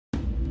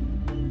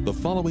The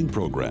following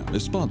program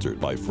is sponsored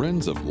by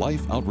Friends of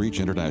Life Outreach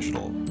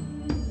International.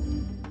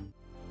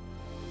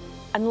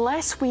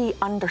 Unless we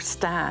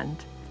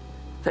understand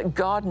that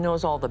God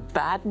knows all the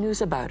bad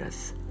news about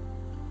us,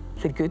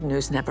 the good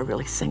news never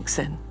really sinks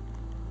in,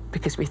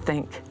 because we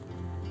think,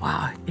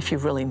 wow, if you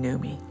really knew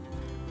me.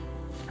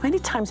 How many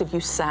times have you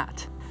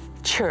sat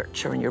in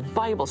church or in your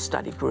Bible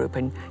study group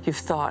and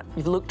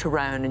you've looked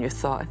around and you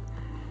thought,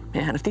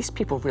 man, if these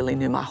people really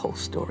knew my whole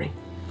story,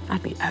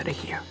 I'd be out of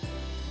here.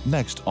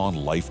 Next on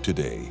Life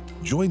Today,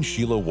 join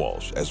Sheila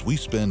Walsh as we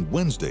spend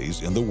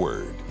Wednesdays in the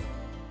Word.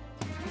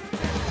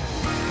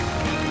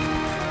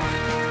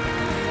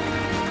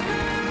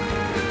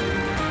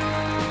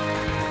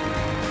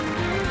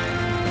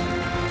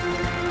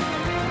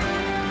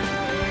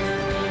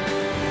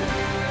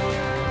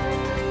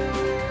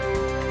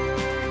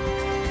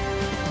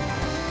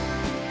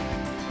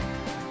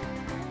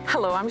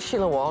 Hello, I'm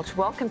Sheila Walsh.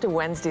 Welcome to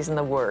Wednesdays in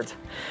the Word.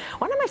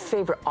 One of my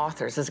favorite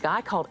authors is a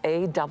guy called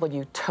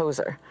A.W.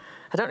 Tozer.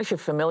 I don't know if you're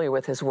familiar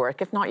with his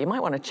work. If not, you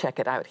might want to check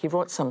it out. He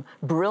wrote some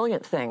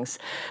brilliant things.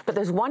 But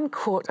there's one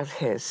quote of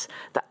his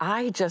that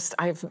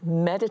I've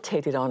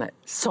meditated on it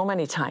so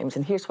many times,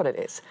 and here's what it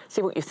is.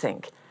 See what you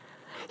think.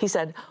 He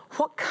said,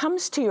 what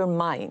comes to your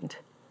mind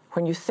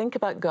when you think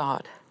about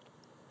God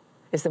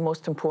is the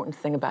most important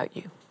thing about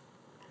you.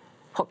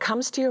 What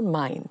comes to your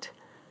mind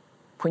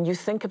when you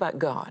think about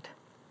God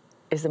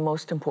is the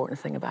most important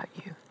thing about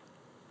you.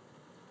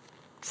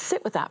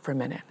 Sit with that for a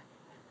minute.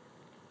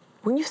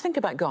 When you think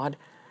about God,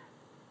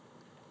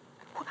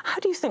 how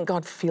do you think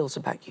God feels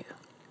about you?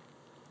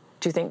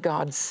 Do you think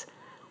God's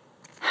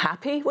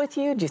happy with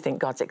you? Do you think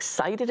God's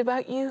excited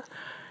about you?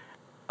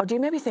 Or do you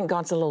maybe think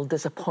God's a little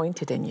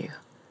disappointed in you?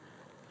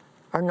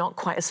 Or not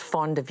quite as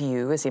fond of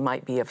you as he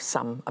might be of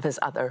some of his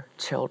other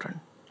children?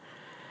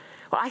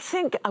 Well, I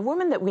think a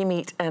woman that we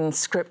meet in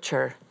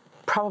Scripture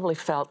probably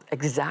felt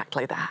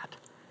exactly that.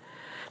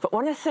 But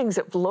one of the things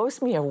that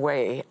blows me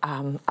away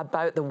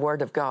about the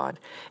Word of God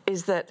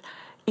is that,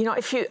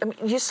 if you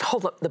just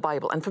hold up the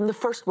Bible, and from the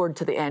first word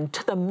to the end,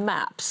 to the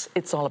maps,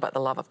 it's all about the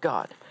love of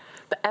God.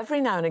 But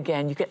every now and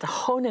again, you get to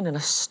hone in on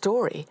a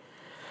story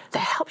that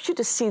helps you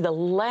to see the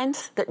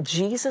length that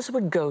Jesus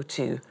would go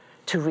to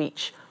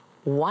reach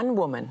one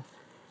woman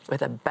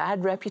with a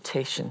bad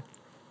reputation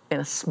in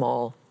a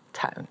small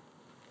town.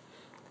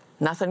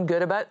 Nothing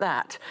good about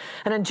that.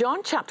 And in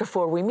John chapter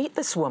 4, we meet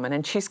this woman,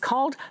 and she's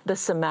called the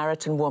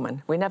Samaritan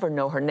woman. We never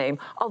know her name,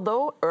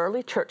 although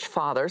early church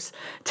fathers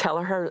tell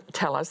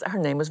us that her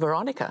name was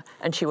Veronica,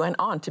 and she went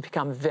on to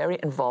become very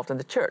involved in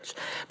the church.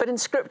 But in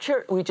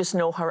Scripture, we just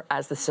know her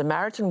as the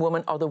Samaritan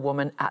woman, or the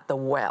woman at the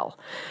well.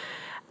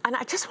 And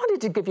I just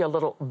wanted to give you a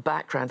little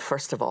background,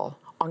 first of all,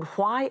 on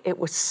why it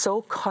was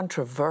so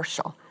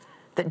controversial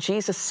that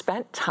Jesus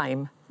spent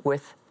time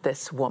with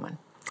this woman.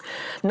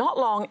 Not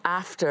long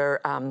after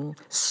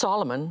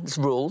Solomon's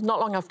rule, not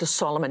long after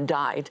Solomon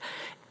died,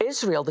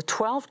 Israel, the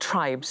 12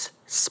 tribes,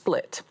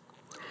 split.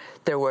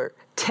 There were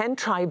 10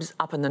 tribes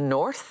up in the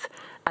north,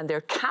 and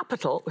their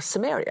capital was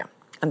Samaria.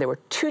 And there were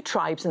 2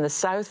 tribes in the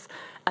south,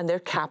 and their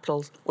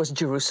capital was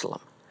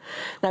Jerusalem.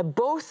 Now,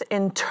 both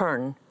in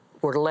turn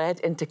were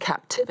led into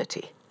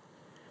captivity,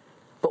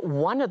 but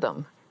one of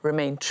them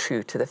remained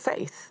true to the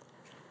faith.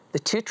 The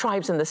 2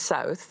 tribes in the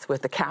south,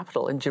 with the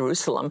capital in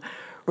Jerusalem,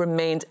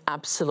 remained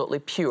absolutely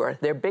pure.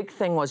 Their big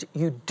thing was,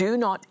 you do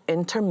not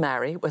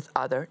intermarry with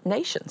other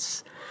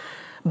nations.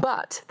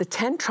 But the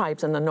 10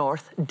 tribes in the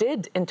north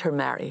did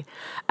intermarry,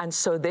 and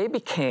so they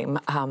became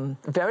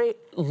very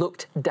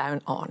looked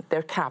down on.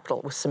 Their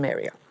capital was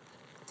Samaria.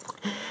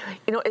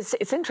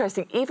 It's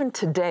interesting, even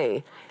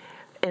today,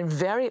 in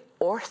very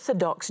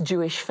Orthodox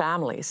Jewish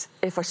families,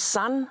 if a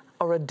son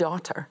or a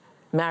daughter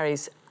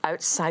marries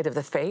outside of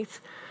the faith,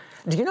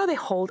 do you know they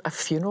hold a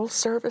funeral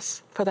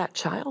service for that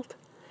child?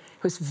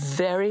 It was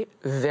very,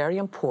 very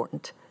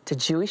important to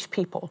Jewish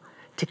people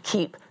to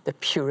keep the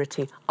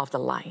purity of the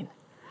line.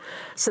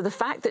 So the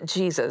fact that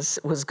Jesus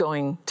was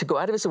going to go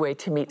out of his way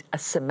to meet a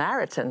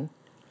Samaritan,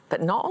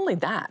 but not only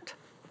that,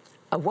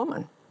 a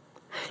woman.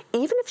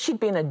 Even if she'd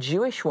been a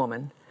Jewish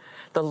woman,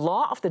 the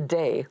law of the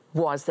day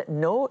was that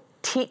no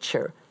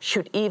teacher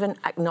should even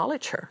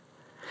acknowledge her.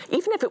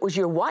 Even if it was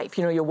your wife,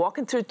 you're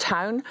walking through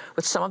town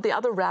with some of the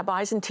other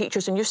rabbis and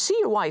teachers, and you see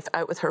your wife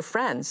out with her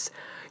friends,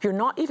 you're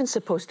not even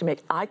supposed to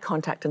make eye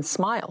contact and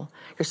smile.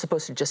 You're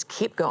supposed to just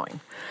keep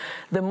going.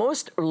 The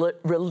most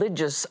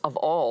religious of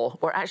all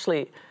were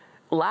actually,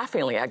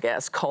 laughingly, I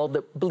guess, called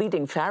the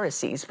bleeding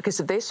Pharisees, because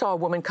if they saw a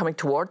woman coming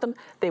toward them,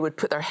 they would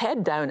put their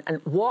head down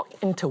and walk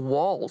into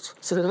walls.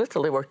 So they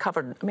literally were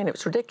covered. It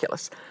was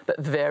ridiculous, but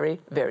very,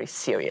 very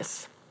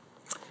serious.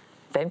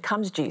 Then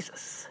comes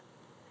Jesus,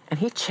 and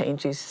he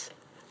changes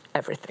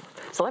everything.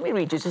 So let me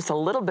read you just a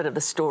little bit of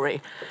the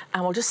story,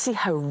 and we'll just see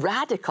how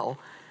radical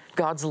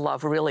God's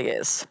love really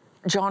is.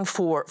 John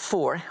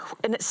 4:4,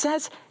 and it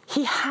says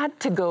he had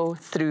to go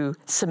through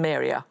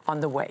Samaria on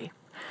the way.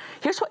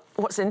 Here's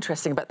what's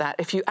interesting about that.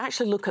 If you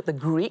actually look at the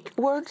Greek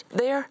word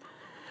there,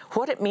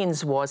 what it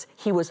means was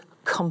he was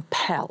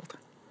compelled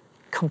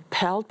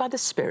by the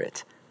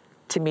Spirit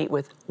to meet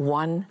with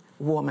one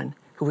woman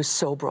who was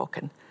so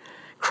broken.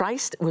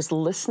 Christ was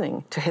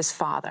listening to his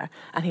Father,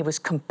 and he was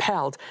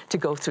compelled to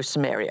go through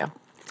Samaria.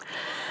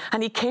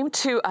 And he came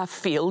to a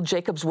field,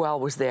 Jacob's well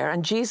was there,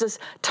 and Jesus,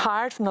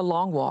 tired from the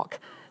long walk,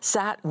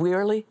 sat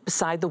wearily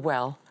beside the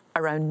well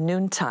around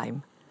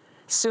noontime.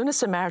 Soon a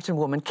Samaritan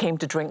woman came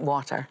to drink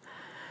water.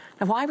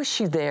 Now, why was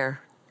she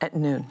there at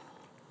noon?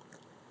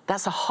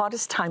 That's the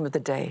hottest time of the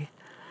day.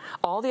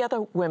 All the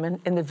other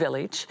women in the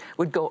village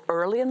would go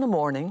early in the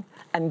morning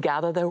and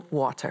gather their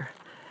water.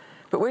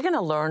 But we're going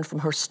to learn from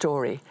her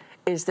story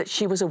is that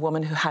she was a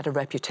woman who had a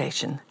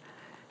reputation.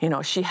 You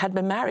know, she had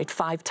been married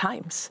 5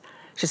 times.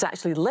 She's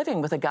actually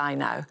living with a guy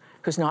now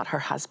who's not her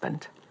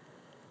husband.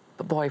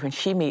 But boy, when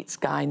she meets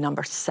guy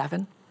number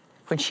 7,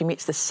 when she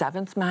meets the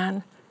 7th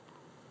man,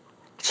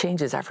 it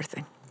changes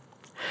everything.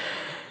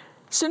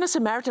 Soon a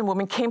Samaritan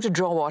woman came to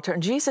draw water,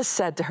 and Jesus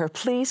said to her,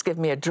 "Please give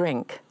me a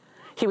drink."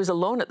 He was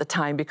alone at the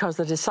time because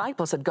the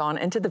disciples had gone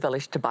into the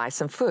village to buy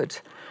some food.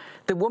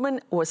 The woman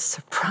was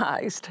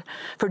surprised,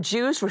 for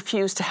Jews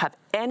refused to have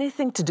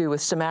anything to do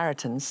with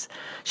Samaritans.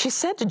 She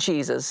said to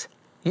Jesus,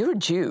 "You're a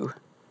Jew,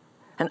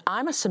 and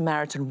I'm a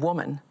Samaritan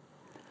woman.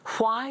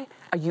 Why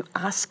are you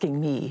asking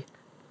me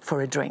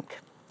for a drink?"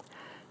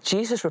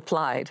 Jesus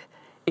replied,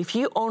 "If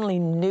you only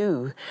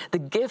knew the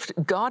gift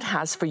God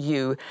has for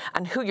you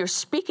and who you're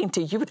speaking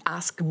to, you would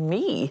ask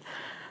me,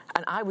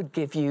 and I would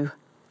give you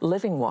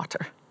living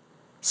water.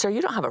 Sir,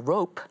 you don't have a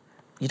rope.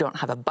 You don't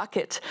have a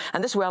bucket,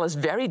 and this well is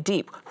very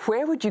deep.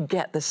 Where would you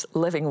get this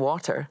living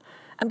water?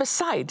 And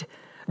beside,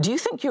 do you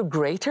think you're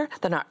greater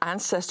than our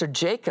ancestor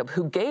Jacob,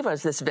 who gave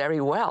us this very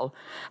well?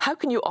 How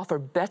can you offer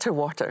better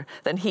water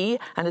than he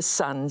and his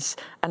sons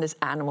and his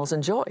animals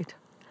enjoyed?"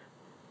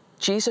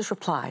 Jesus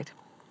replied,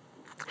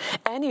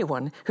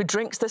 "Anyone who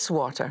drinks this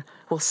water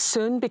will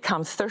soon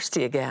become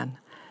thirsty again,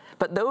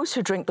 but those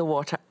who drink the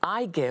water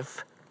I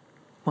give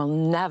will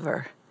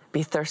never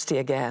be thirsty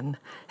again.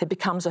 It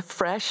becomes a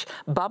fresh,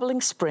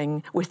 bubbling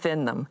spring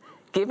within them,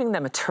 giving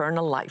them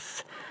eternal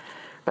life."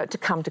 But to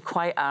come to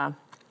quite a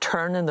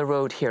turn in the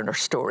road here in her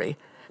story.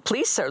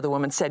 "Please, sir," the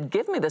woman said,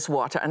 "give me this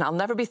water and I'll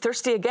never be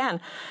thirsty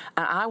again.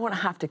 And I won't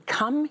have to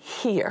come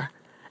here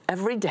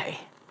every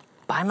day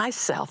by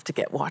myself to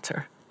get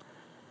water."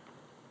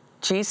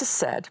 Jesus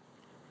said,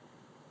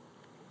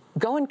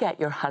 "Go and get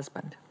your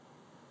husband."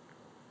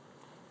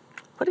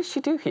 What does she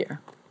do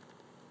here?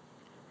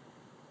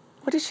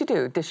 What does she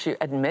do? Does she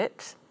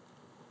admit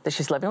that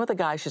she's living with a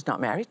guy she's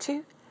not married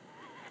to?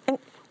 And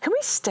can we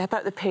step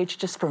out the page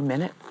just for a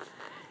minute?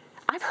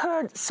 I've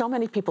heard so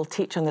many people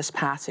teach on this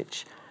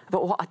passage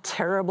about what a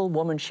terrible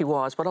woman she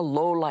was, what a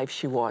low life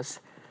she was.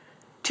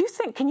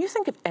 Can you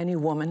think of any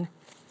woman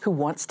who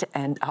wants to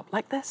end up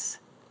like this?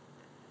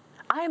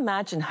 I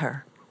imagine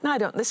her,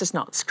 this is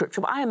not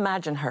scriptural, but I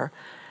imagine her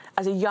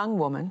as a young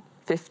woman,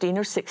 15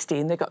 or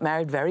 16, they got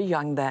married very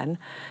young then,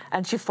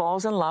 and she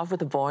falls in love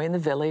with a boy in the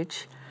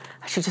village.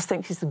 She just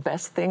thinks he's the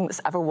best thing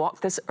that's ever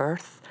walked this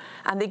earth.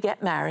 And they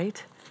get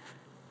married,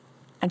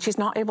 and she's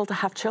not able to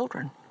have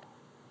children.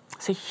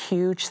 It's a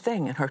huge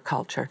thing in her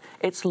culture.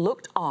 It's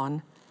looked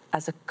on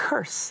as a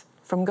curse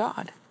from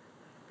God.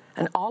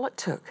 And all it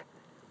took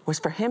was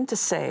for him to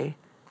say,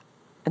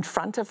 in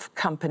front of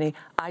company,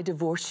 "I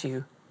divorce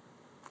you,"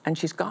 and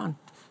she's gone.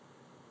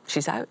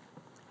 She's out.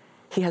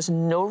 He has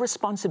no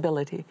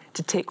responsibility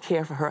to take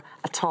care of her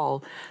at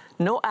all.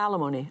 No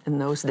alimony in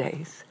those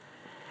days.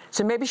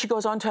 So maybe she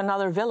goes on to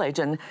another village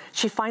and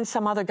she finds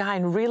some other guy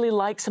and really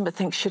likes him, but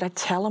thinks, should I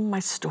tell him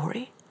my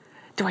story?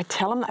 Do I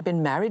tell him that I've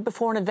been married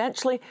before? And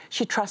eventually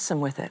she trusts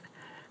him with it.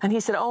 And he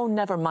said, "Oh,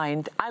 never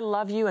mind. I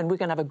love you and we're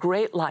going to have a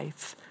great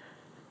life."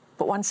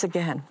 But once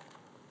again,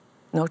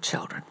 no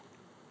children.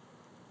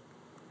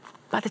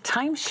 By the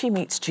time she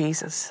meets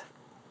Jesus,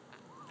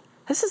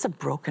 this is a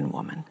broken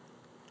woman.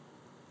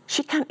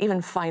 She can't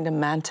even find a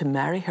man to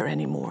marry her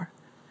anymore.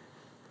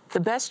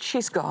 The best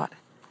she's got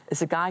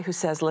is a guy who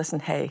says,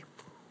 "Listen, hey,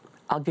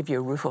 I'll give you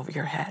a roof over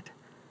your head."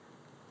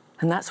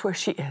 And that's where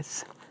she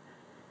is.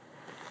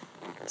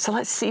 So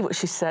let's see what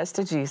she says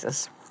to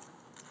Jesus.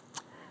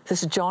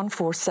 This is John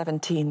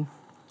 4:17.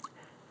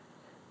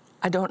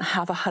 "I don't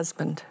have a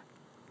husband,"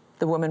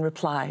 the woman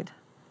replied.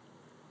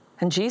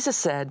 And Jesus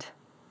said,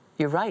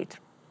 "You're right.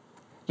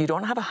 You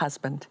don't have a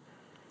husband.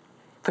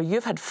 For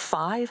you've had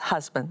 5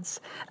 husbands,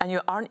 and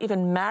you aren't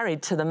even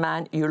married to the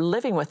man you're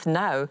living with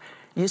now.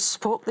 You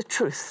spoke the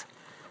truth."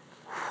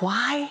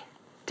 Why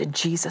did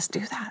Jesus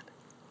do that?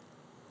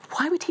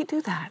 Why would he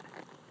do that?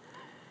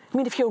 I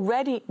mean, if he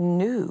already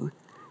knew,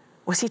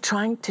 was he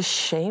trying to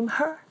shame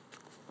her?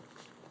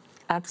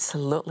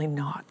 Absolutely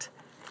not.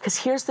 Because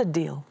here's the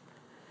deal.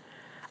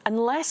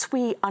 Unless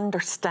we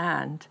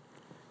understand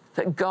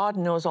that God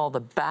knows all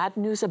the bad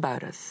news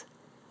about us,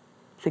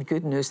 the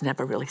good news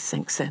never really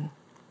sinks in.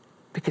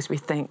 Because we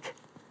think,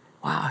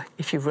 wow,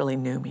 if you really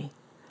knew me.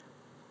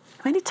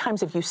 How many times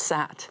have you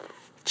sat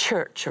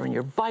church or in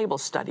your Bible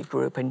study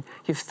group and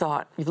you've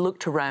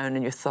looked around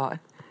and you thought,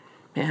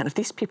 man, if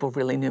these people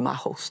really knew my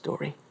whole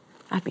story,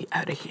 I'd be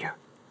out of here.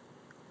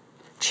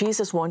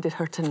 Jesus wanted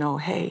her to know,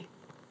 hey,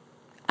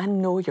 and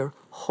know your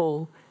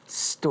whole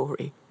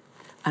story.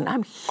 And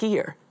I'm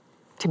here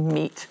to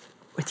meet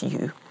with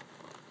you.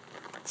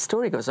 The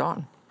story goes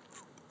on.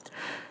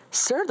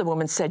 Sir, the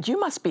woman said, you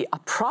must be a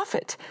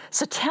prophet.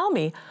 So tell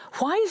me,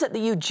 why is it that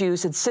you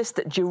Jews insist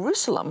that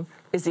Jerusalem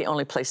is the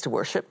only place to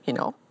worship,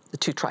 the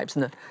two tribes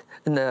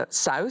in the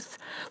south,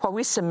 while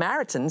we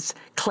Samaritans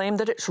claim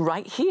that it's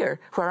right here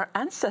where our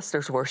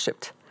ancestors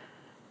worshipped?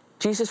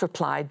 Jesus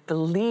replied,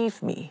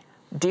 believe me,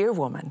 dear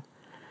woman,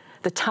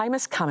 the time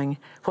is coming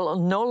when it will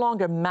no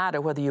longer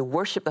matter whether you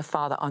worship the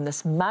Father on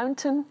this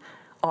mountain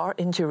or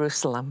in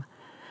Jerusalem.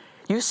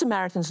 You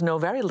Samaritans know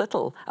very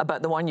little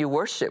about the one you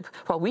worship,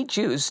 while we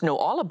Jews know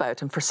all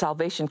about him, for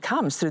salvation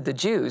comes through the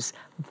Jews.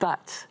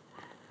 But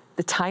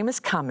the time is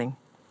coming,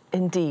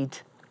 indeed,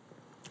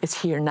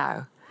 it's here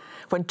now,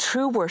 when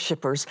true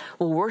worshippers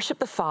will worship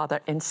the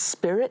Father in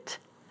spirit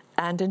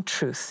and in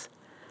truth.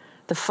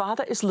 The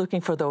Father is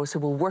looking for those who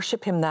will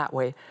worship him that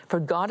way, for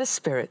God is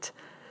spirit,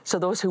 so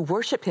those who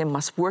worship him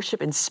must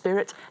worship in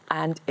spirit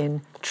and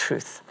in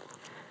truth.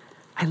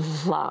 I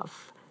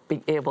love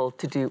being able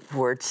to do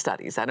word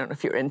studies. I don't know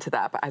if you're into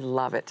that, but I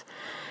love it.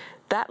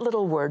 That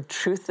little word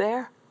truth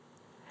there,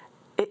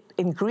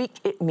 in Greek,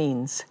 it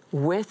means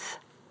with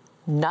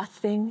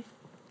nothing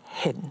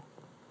hidden.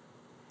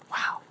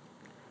 Wow.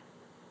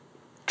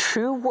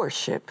 True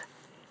worship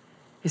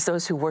is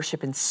those who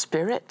worship in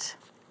spirit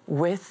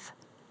with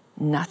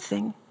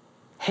nothing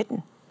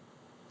hidden.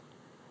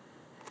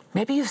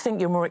 Maybe you think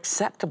you're more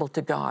acceptable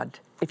to God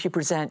if you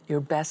present your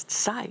best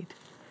side.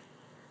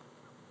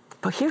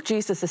 But here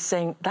Jesus is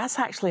saying, that's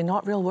actually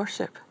not real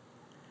worship.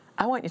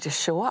 I want you to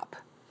show up.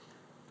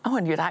 I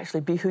want you to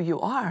actually be who you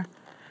are.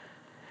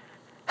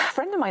 A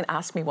friend of mine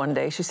asked me one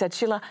day, she said,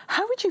 Sheila,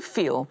 how would you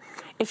feel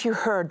if you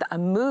heard that a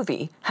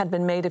movie had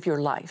been made of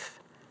your life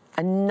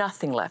and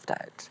nothing left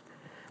out?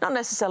 Not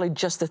necessarily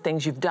just the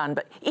things you've done,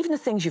 but even the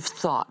things you've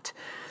thought.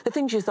 The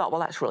things you thought, well,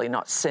 that's really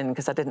not sin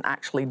because I didn't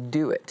actually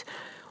do it.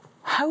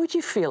 How would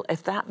you feel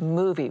if that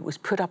movie was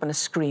put up on a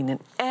screen and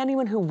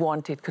anyone who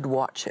wanted could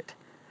watch it?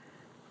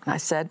 And I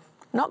said,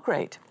 not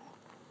great.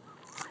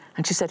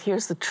 And she said,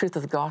 here's the truth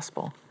of the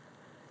gospel.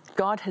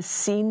 God has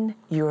seen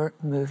your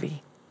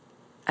movie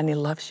and he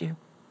loves you.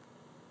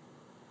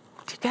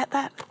 Do you get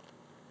that?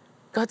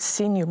 God's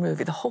seen your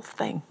movie, the whole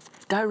thing,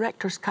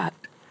 director's cut,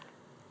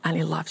 and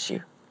he loves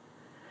you.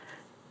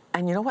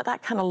 And you know what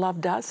that kind of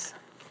love does?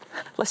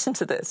 Listen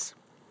to this.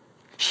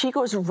 She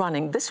goes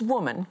running, this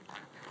woman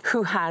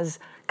who has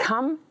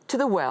come to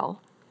the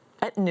well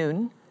at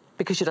noon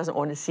because she doesn't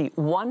want to see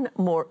one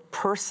more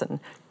person.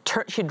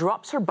 She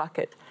drops her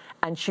bucket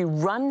and she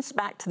runs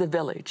back to the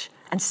village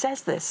and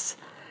says this,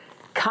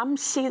 come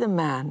see the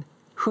man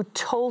who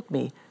told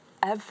me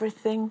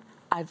everything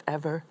I've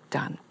ever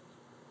done.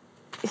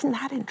 Isn't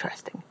that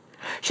interesting?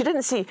 She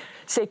didn't say,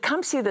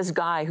 come see this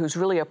guy who's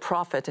really a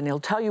prophet and he'll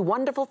tell you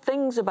wonderful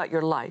things about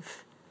your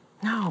life.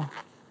 No.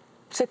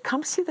 She said,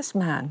 come see this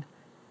man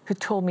who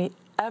told me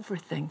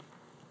everything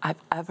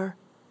I've ever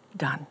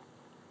done.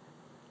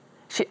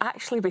 She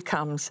actually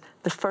becomes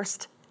the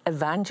first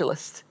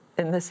evangelist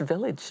in this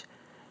village.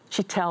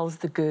 She tells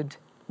the good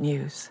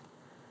news.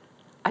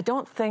 I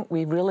don't think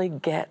we really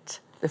get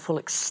the full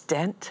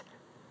extent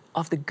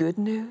of the good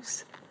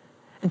news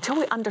until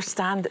we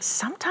understand that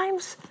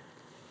sometimes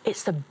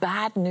it's the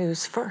bad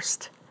news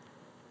first.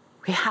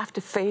 We have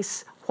to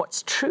face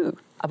what's true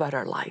about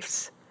our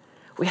lives.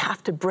 We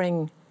have to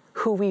bring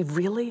who we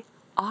really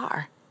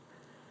are.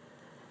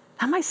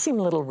 That might seem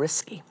a little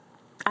risky,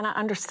 and I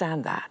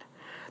understand that.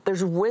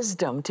 There's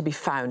wisdom to be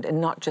found in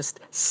not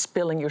just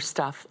spilling your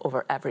stuff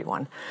over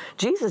everyone.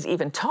 Jesus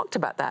even talked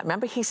about that.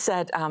 Remember, he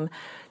said,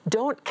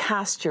 don't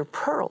cast your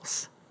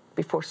pearls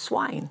before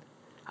swine,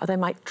 or they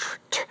might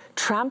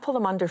trample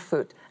them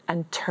underfoot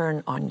and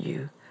turn on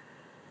you.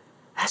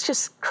 That's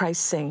just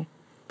Christ saying,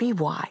 be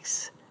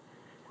wise.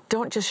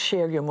 Don't just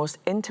share your most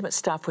intimate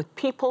stuff with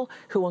people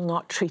who will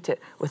not treat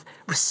it with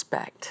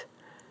respect.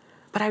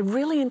 But I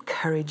really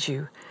encourage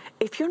you,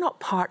 if you're not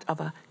part of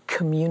a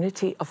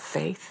community of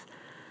faith,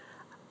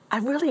 I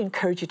really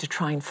encourage you to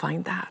try and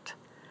find that.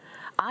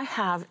 I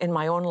have in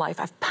my own life,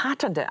 I've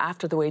patterned it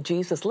after the way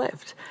Jesus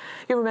lived.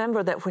 You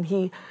remember that when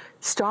he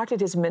started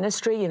his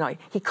ministry,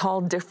 he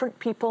called different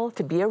people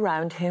to be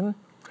around him.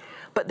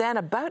 But then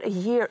about a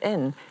year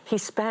in, he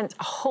spent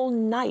a whole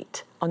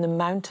night on the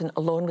mountain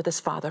alone with his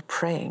Father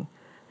praying.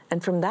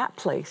 And from that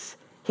place,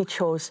 he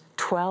chose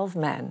 12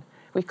 men.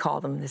 We call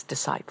them his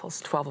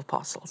disciples, 12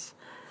 apostles.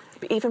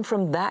 But even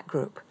from that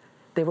group,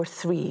 there were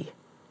 3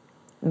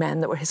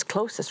 men that were his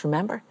closest,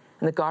 remember?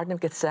 In the Garden of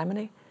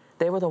Gethsemane,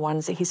 they were the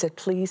ones that he said,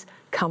 please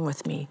come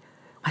with me.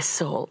 My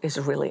soul is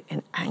really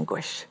in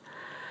anguish.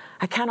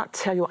 I cannot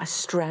tell you what a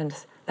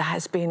strength that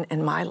has been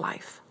in my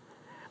life,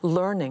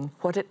 learning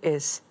what it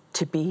is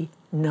to be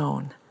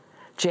known.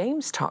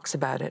 James talks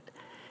about it.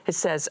 It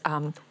says,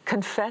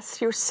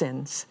 confess your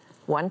sins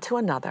one to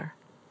another,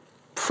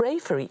 pray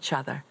for each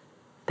other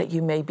that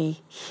you may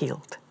be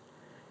healed.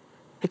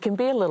 It can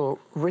be a little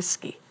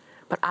risky,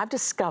 but I've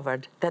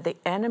discovered that the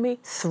enemy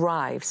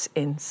thrives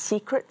in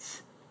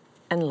secrets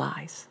and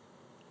lies.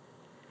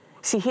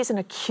 See, he's an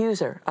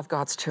accuser of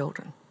God's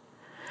children.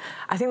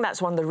 I think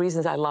that's one of the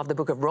reasons I love the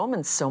book of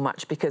Romans so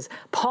much, because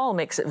Paul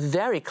makes it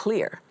very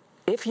clear.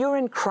 If you're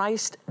in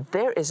Christ,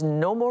 there is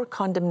no more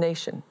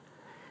condemnation.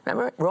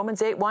 Remember,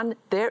 Romans 8:1,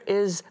 there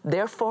is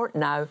therefore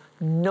now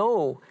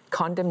no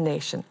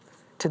condemnation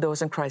to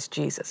those in Christ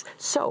Jesus.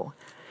 So,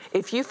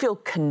 if you feel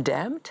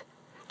condemned,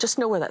 just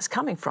know where that's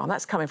coming from.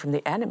 That's coming from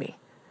the enemy.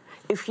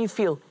 If you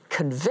feel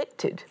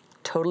convicted,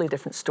 totally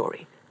different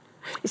story.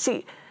 You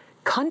see,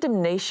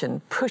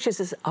 condemnation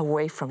pushes us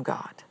away from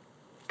God.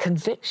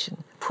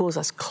 Conviction pulls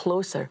us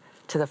closer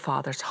to the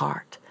Father's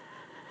heart.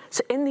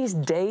 So in these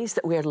days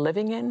that we are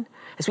living in,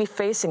 as we're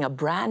facing a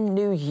brand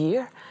new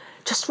year,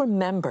 just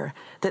remember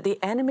that the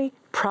enemy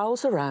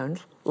prowls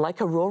around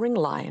like a roaring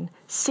lion,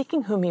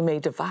 seeking whom he may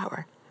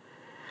devour.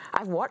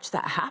 I've watched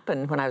that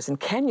happen when I was in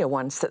Kenya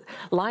once, that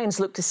lions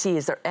look to see,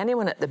 is there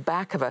anyone at the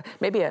back of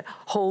maybe a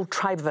whole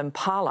tribe of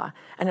impala?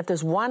 And if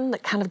there's one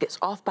that kind of gets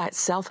off by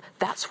itself,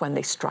 that's when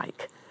they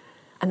strike.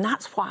 And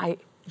that's why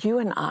you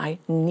and I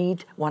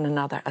need one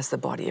another as the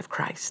body of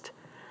Christ.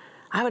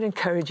 I would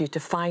encourage you to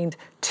find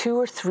 2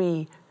 or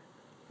 3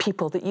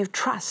 people that you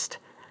trust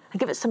and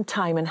give it some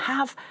time and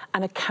have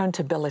an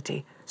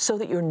accountability so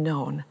that you're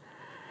known,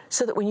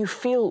 so that when you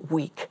feel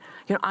weak,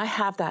 I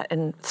have that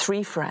in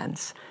 3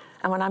 friends.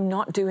 And when I'm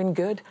not doing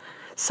good,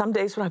 some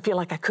days when I feel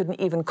like I couldn't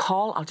even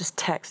call, I'll just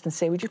text and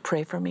say, would you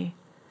pray for me?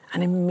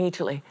 And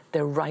immediately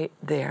they're right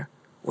there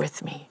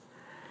with me.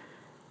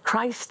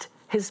 Christ,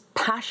 his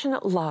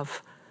passionate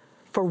love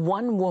for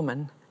one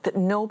woman that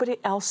nobody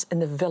else in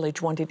the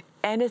village wanted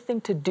anything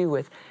to do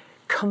with,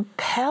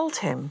 compelled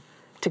him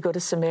to go to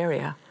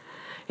Samaria.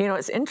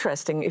 It's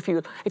interesting, if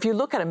you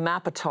look at a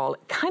map at all,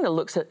 it kind of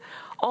looks at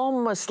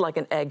almost like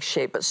an egg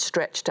shape, but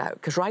stretched out,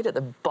 because right at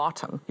the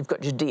bottom, you've got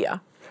Judea.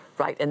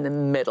 Right in the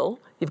middle,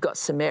 you've got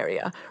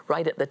Samaria.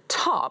 Right at the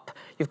top,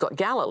 you've got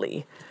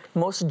Galilee.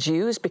 Most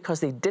Jews, because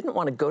they didn't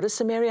want to go to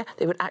Samaria,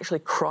 they would actually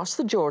cross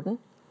the Jordan,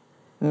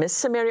 miss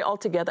Samaria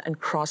altogether, and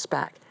cross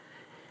back.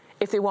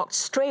 If they walked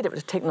straight, it would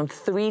have taken them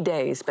 3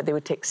 days, but they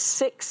would take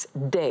 6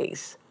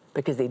 days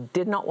because they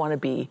did not want to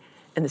be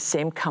in the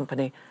same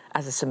company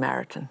as a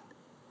Samaritan.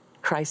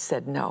 Christ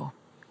said, no,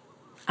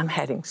 I'm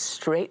heading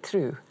straight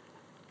through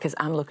because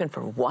I'm looking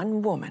for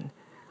one woman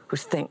who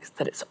thinks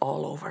that it's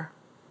all over.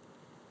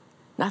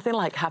 Nothing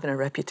like having a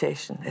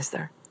reputation, is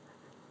there?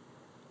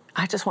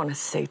 I just want to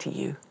say to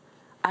you,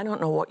 I don't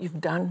know what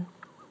you've done.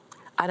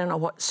 I don't know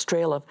what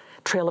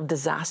trail of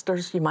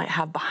disasters you might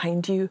have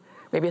behind you,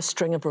 maybe a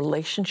string of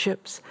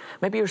relationships.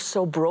 Maybe you're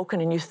so broken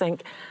and you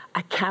think,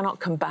 I cannot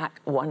come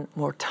back one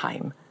more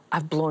time.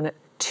 I've blown it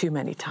too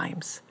many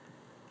times.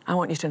 I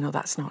want you to know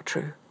that's not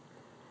true,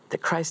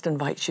 that Christ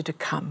invites you to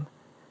come.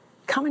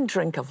 Come and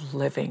drink of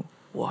living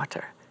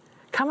water.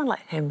 Come and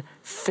let him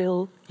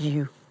fill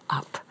you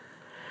up.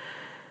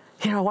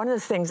 One of the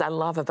things I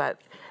love about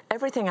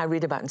everything I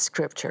read about in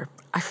Scripture,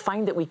 I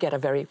find that we get a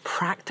very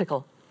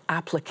practical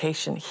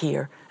application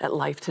here at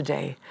Life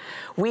Today.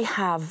 We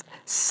have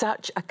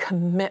such a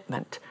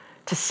commitment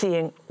to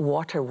seeing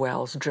water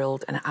wells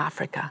drilled in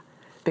Africa,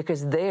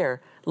 because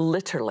there,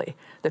 literally,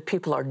 the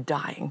people are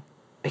dying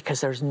because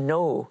there's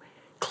no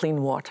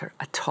clean water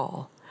at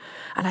all.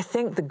 And I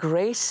think the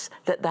grace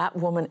that that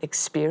woman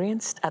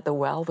experienced at the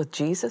well with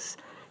Jesus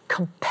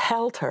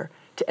compelled her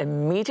to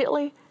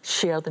immediately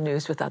share the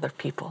news with other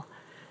people.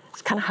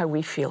 It's kind of how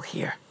we feel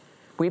here.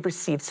 We've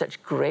received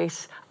such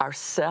grace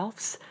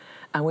ourselves,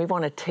 and we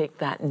want to take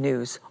that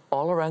news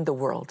all around the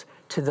world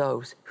to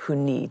those who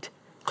need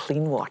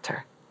clean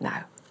water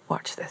now.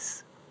 Watch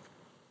this.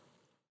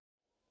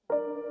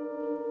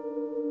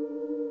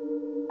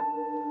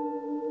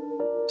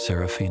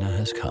 Serafina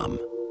has come,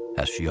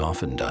 as she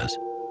often does,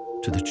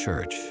 to the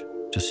church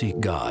to seek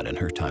God in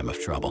her time of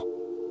trouble.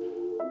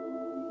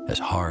 As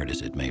hard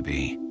as it may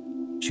be,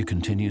 she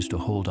continues to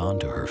hold on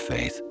to her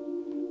faith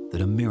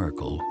that a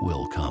miracle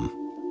will come.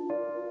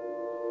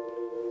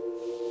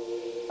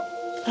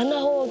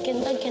 Anaho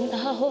genda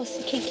haho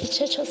sikiki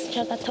chechos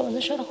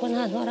jagatabona shora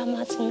kona nora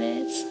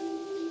matsimets.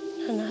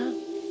 Ana.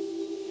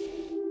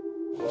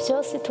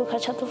 Byose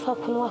tukaca tuva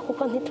kunwa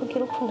kuko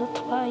ntitugira ukuntu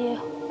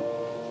tubayeho.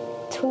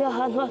 Turi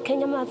ahantu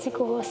hakenya amazi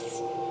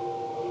gose.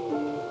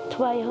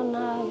 Tubayeho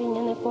nabi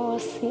nyene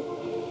gose.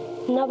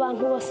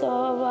 N'abantu bose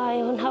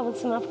babayeho nta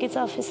buzima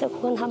bwiza bafise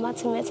kuko nta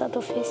mazi meza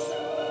dufise.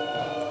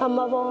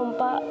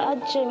 Amabomba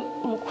aje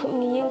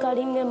mwiyinga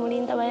rimwe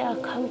murinda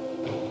bayakame.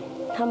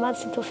 Nta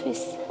mazi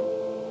dufise.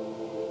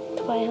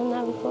 Tubayeho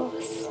nabi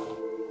gose.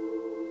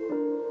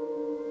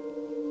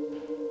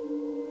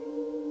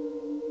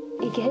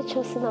 Igihe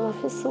cyose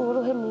n'abafise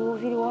uburuhe mu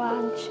mubiri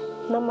wanje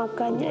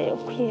n'amaganya yo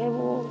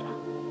kwihebura.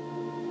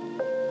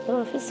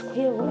 N'abafise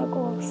kwihebura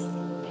gose.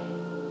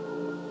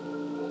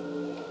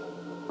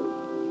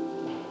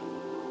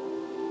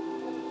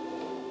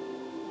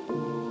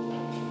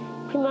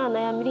 Imana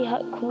yamiri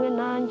kumwe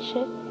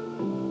nanje,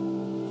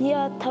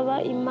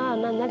 yataba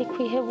Imana nari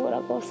kwihebura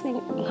gose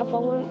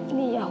nkavamo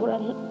niyahura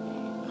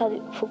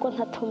fuko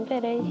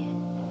ntatombereye,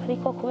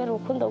 ariko kubera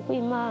urukundo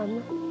rw'Imana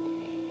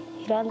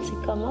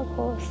iranzigama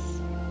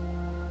gose.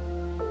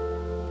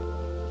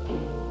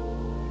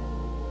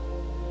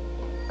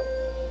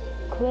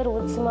 kubera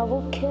ubuzima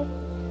buke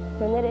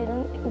none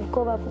rero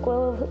ubwoba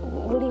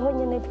buriho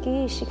nyene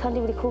bwinshi kandi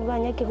buri ku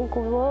banyagihugu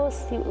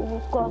bose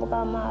ubwoba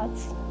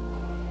bw'amazi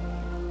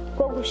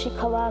bwo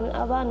gushika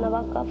abana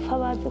bagapfa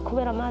bazi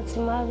kubera amazi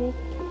mabi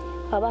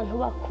abantu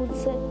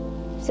bakuze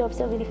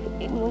vyovyo biri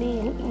muri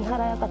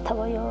ntara ya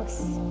Gatabo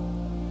yose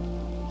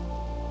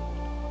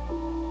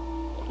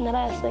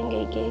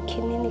narayasengeye igihe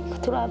kinini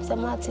turavye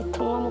amazi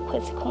tunywa mu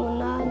kwezi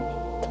k'umunani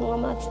tunywa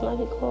amazi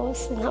mabi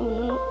rwose nta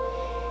muntu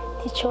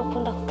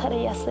nticokunda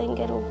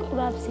kutariyasengera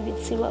uravye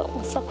ibiziba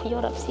usa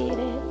kuyora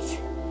vyiretse.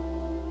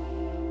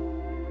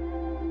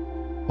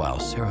 While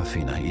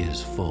Serafina is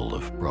full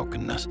of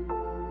brokenness,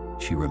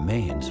 she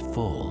remains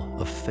full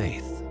of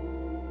faith.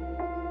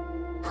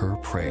 Her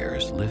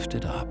prayers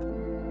lifted up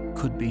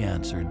could be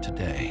answered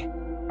today.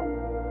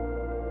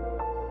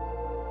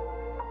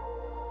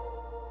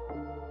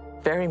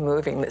 Very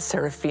moving that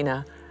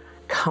Serafina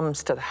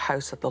comes to the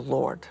house of the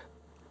Lord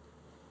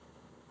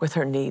with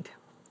her need.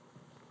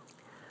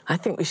 I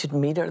think we should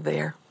meet her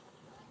there.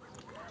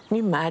 Can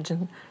you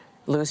imagine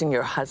losing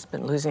your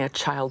husband, losing a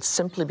child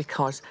simply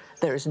because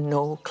there is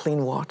no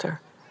clean water?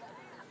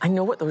 I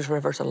know what those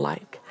rivers are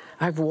like.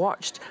 I've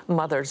watched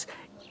mothers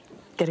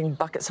getting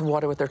buckets of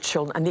water with their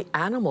children, and the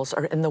animals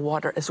are in the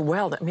water as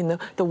well. I mean,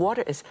 the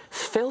water is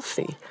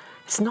filthy.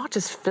 It's not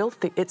just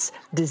filthy, it's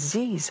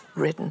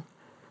disease-ridden.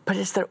 But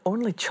it's their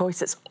only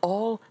choice. It's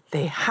all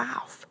they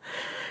have.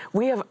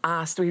 We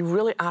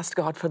really asked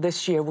God for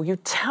this year, will you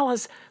tell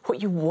us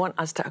what you want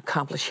us to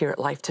accomplish here at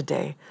Life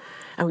Today?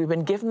 And we've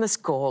been given this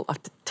goal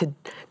to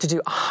do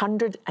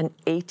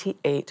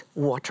 188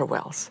 water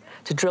wells,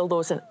 to drill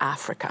those in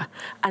Africa.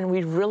 And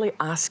we really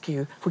ask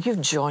you, will you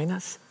join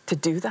us to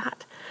do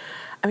that?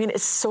 I mean,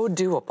 it's so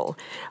doable.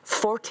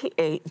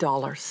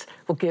 $48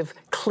 will give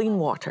clean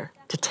water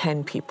to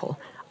 10 people,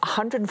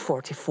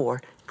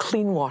 $144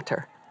 clean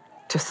water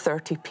to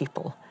 30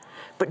 people.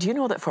 But do you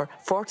know that for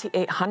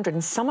 $4,800,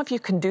 and some of you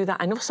can do that,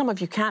 I know some of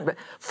you can't, but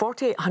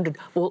 $4,800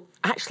 will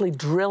actually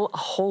drill a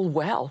whole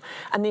well.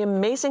 And the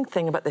amazing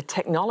thing about the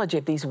technology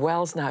of these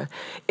wells now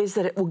is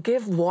that it will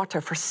give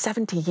water for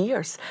 70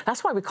 years.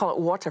 That's why we call it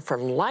water for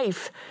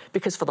life,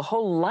 because for the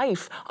whole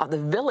life of the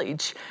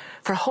village,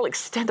 for a whole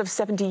extent of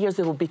 70 years,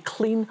 there will be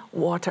clean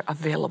water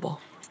available.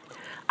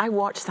 I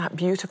watched that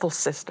beautiful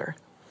sister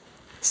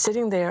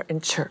sitting there in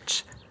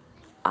church,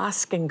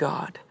 asking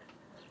God,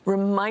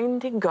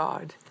 reminding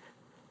God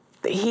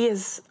that He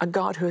is a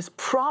God who has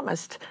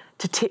promised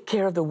to take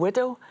care of the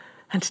widow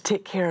and to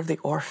take care of the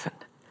orphan.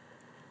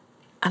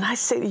 And I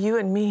say to you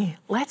and me,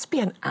 let's be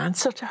an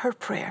answer to her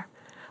prayer.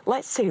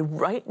 Let's say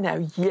right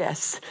now,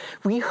 yes,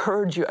 we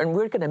heard you, and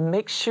we're going to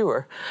make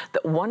sure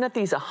that one of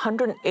these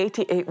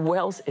 188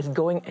 wells is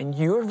going in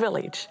your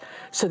village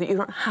so that you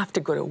don't have to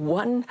go to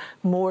one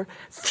more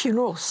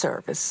funeral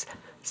service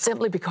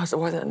simply because there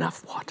wasn't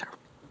enough water.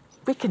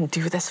 We can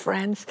do this,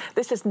 friends.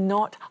 This is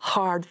not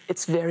hard.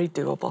 It's very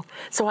doable.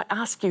 So I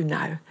ask you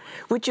now,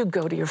 would you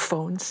go to your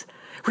phones?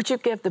 Would you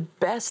give the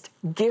best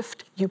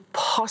gift you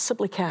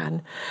possibly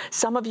can?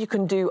 Some of you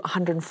can do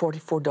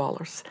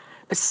 $144,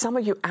 but some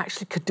of you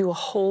actually could do a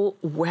whole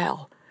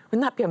well.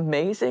 Wouldn't that be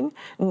amazing,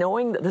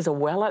 knowing that there's a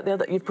well out there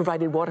that you've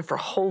provided water for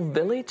a whole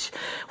village?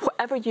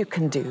 Whatever you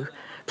can do,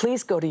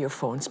 please go to your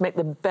phones, make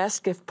the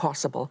best gift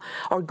possible,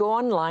 or go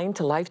online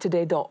to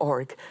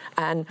lifetoday.org.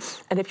 And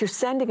if you're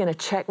sending in a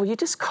check, will you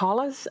just call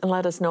us and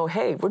let us know,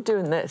 hey, we're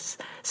doing this,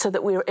 so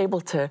that we are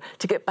able to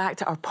get back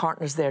to our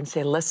partners there and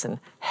say, listen,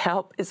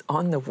 help is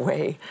on the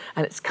way,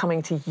 and it's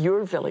coming to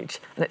your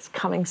village, and it's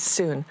coming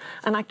soon.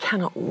 And I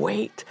cannot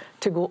wait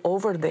to go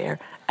over there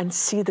and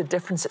see the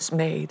difference it's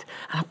made.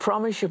 And I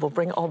promise you we'll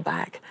bring it all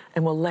back,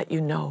 and we'll let you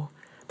know.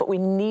 But we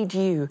need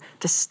you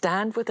to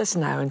stand with us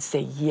now and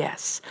say,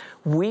 yes,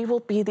 we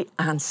will be the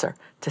answer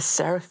to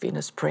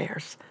Serafina's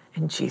prayers.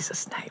 In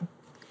Jesus' name,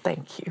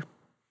 thank you.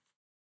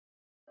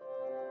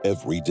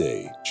 Every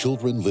day,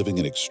 children living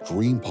in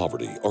extreme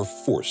poverty are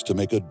forced to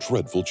make a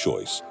dreadful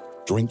choice: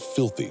 drink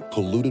filthy,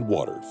 polluted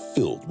water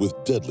filled with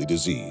deadly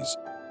disease,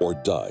 or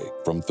die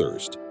from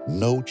thirst.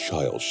 No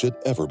child should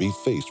ever be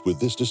faced with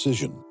this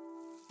decision.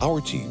 Our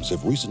teams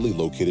have recently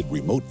located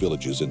remote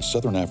villages in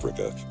southern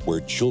Africa where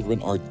children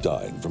are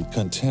dying from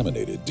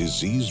contaminated,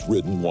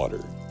 disease-ridden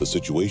water. The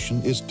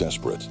situation is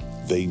desperate.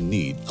 They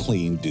need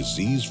clean,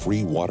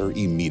 disease-free water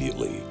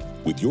immediately.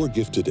 With your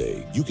gift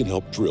today, you can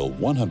help drill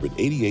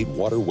 188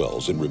 water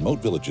wells in remote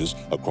villages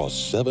across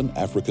 7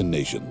 African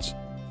nations.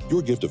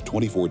 Your gift of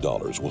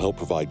 $24 will help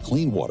provide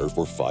clean water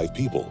for 5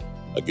 people.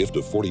 A gift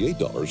of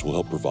 $48 will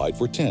help provide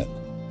for 10.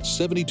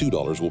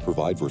 $72 will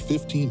provide for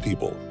 15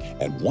 people,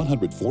 and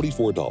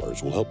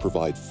 $144 will help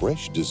provide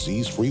fresh,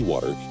 disease-free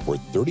water for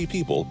 30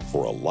 people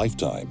for a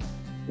lifetime.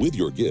 With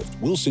your gift,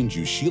 we'll send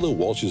you Sheila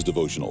Walsh's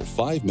devotional,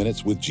 5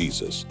 Minutes with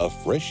Jesus, a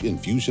fresh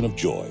infusion of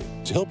joy,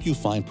 to help you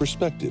find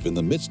perspective in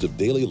the midst of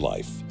daily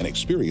life and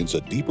experience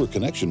a deeper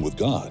connection with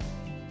God.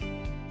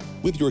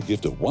 With your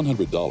gift of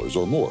 $100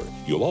 or more,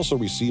 you'll also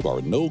receive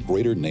our No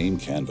Greater Name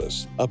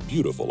canvas, a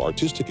beautiful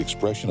artistic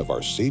expression of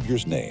our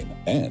Savior's name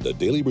and a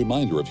daily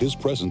reminder of His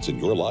presence in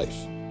your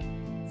life.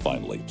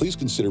 Finally, please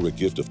consider a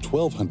gift of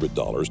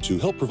 $1,200 to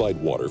help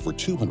provide water for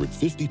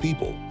 250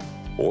 people,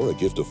 or a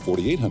gift of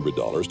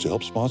 $4,800 to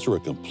help sponsor a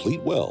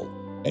complete well.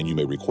 And you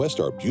may request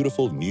our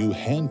beautiful new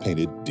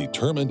hand-painted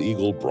Determined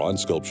Eagle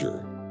bronze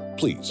sculpture.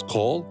 Please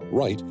call,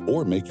 write,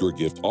 or make your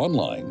gift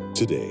online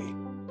today.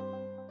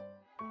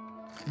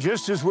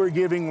 Just as we're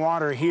giving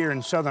water here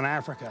in Southern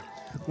Africa,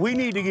 we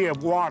need to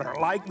give water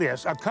like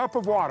this, a cup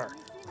of water,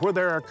 where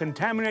there are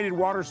contaminated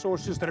water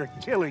sources that are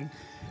killing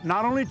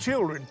not only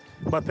children,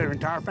 but their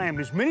entire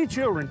families. Many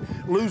children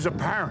lose a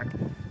parent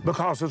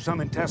because of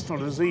some intestinal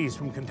disease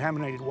from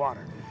contaminated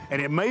water.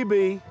 And it may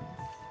be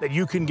that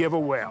you can give a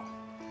well.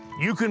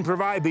 You can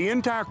provide the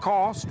entire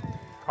cost,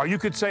 or you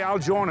could say, I'll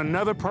join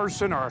another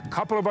person or a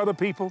couple of other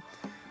people,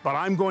 but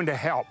I'm going to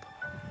help.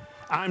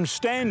 I'm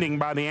standing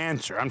by the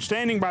answer. I'm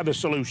standing by the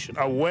solution.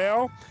 A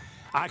well,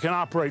 I can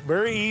operate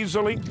very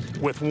easily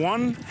with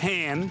one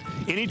hand.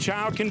 Any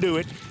child can do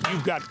it.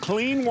 You've got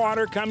clean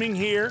water coming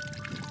here,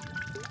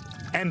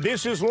 and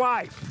this is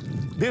life.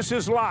 This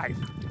is life.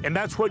 And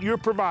that's what you're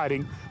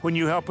providing when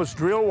you help us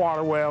drill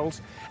water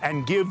wells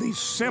and give these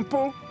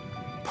simple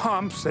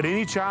pumps that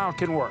any child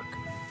can work.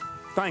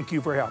 Thank you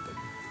for helping.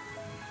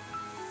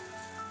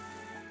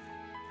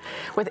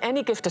 With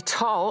any gift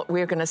at all,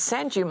 we're going to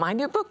send you my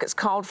new book. It's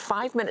called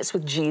 5 Minutes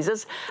with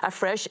Jesus, a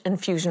fresh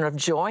infusion of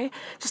joy.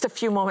 Just a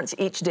few moments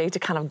each day to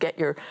kind of get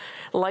your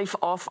life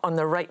off on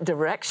the right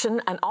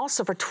direction. And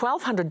also for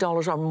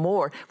 $1,200 or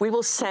more, we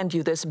will send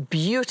you this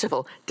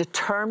beautiful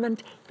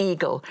Determined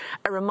Eagle,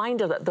 a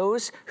reminder that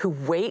those who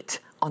wait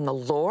on the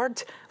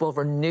Lord will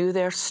renew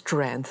their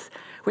strength.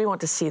 We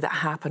want to see that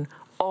happen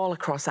all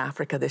across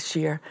Africa this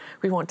year.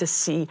 We want to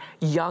see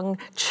young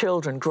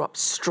children grow up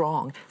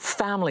strong,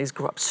 families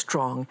grow up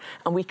strong,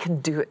 and we can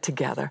do it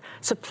together.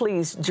 So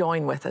please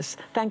join with us.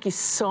 Thank you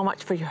so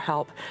much for your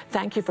help.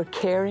 Thank you for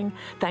caring.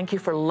 Thank you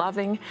for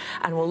loving.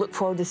 And we'll look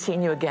forward to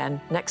seeing you again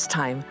next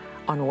time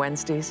on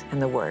Wednesdays in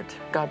the Word.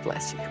 God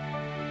bless you.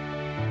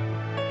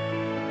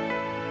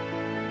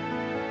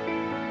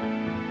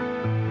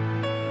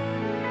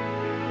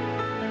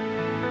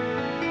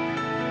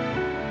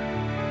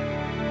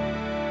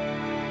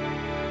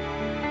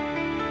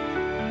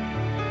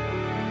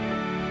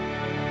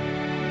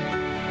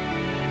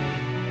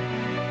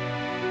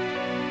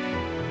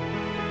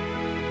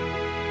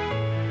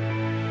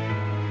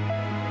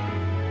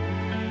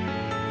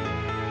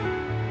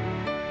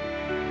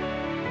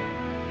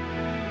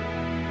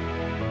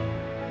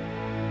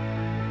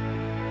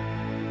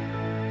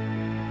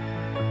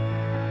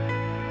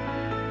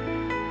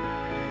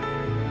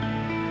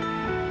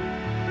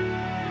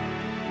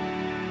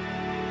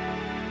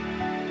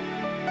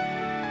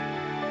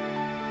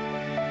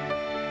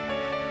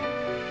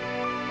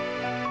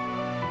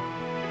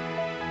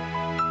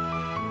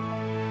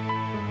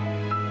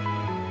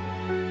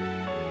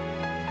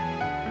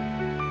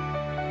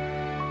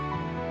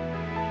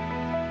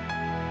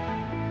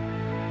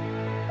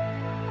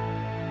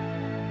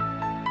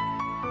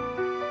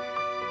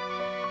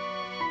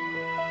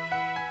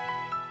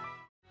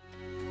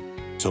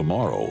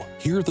 Tomorrow,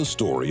 hear the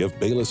story of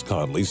Bayless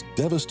Conley's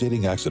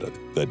devastating accident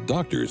that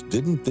doctors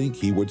didn't think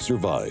he would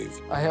survive.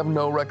 I have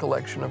no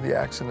recollection of the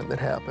accident that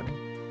happened.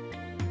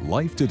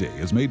 Life Today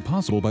is made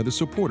possible by the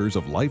supporters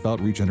of Life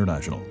Outreach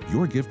International.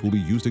 Your gift will be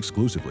used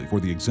exclusively for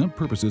the exempt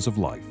purposes of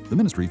life. The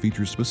ministry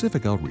features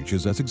specific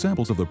outreaches as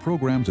examples of the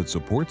programs it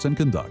supports and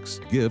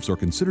conducts. Gifts are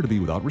considered to be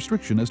without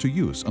restriction as to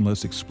use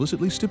unless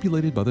explicitly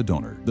stipulated by the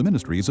donor. The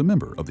ministry is a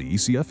member of the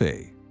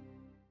ECFA.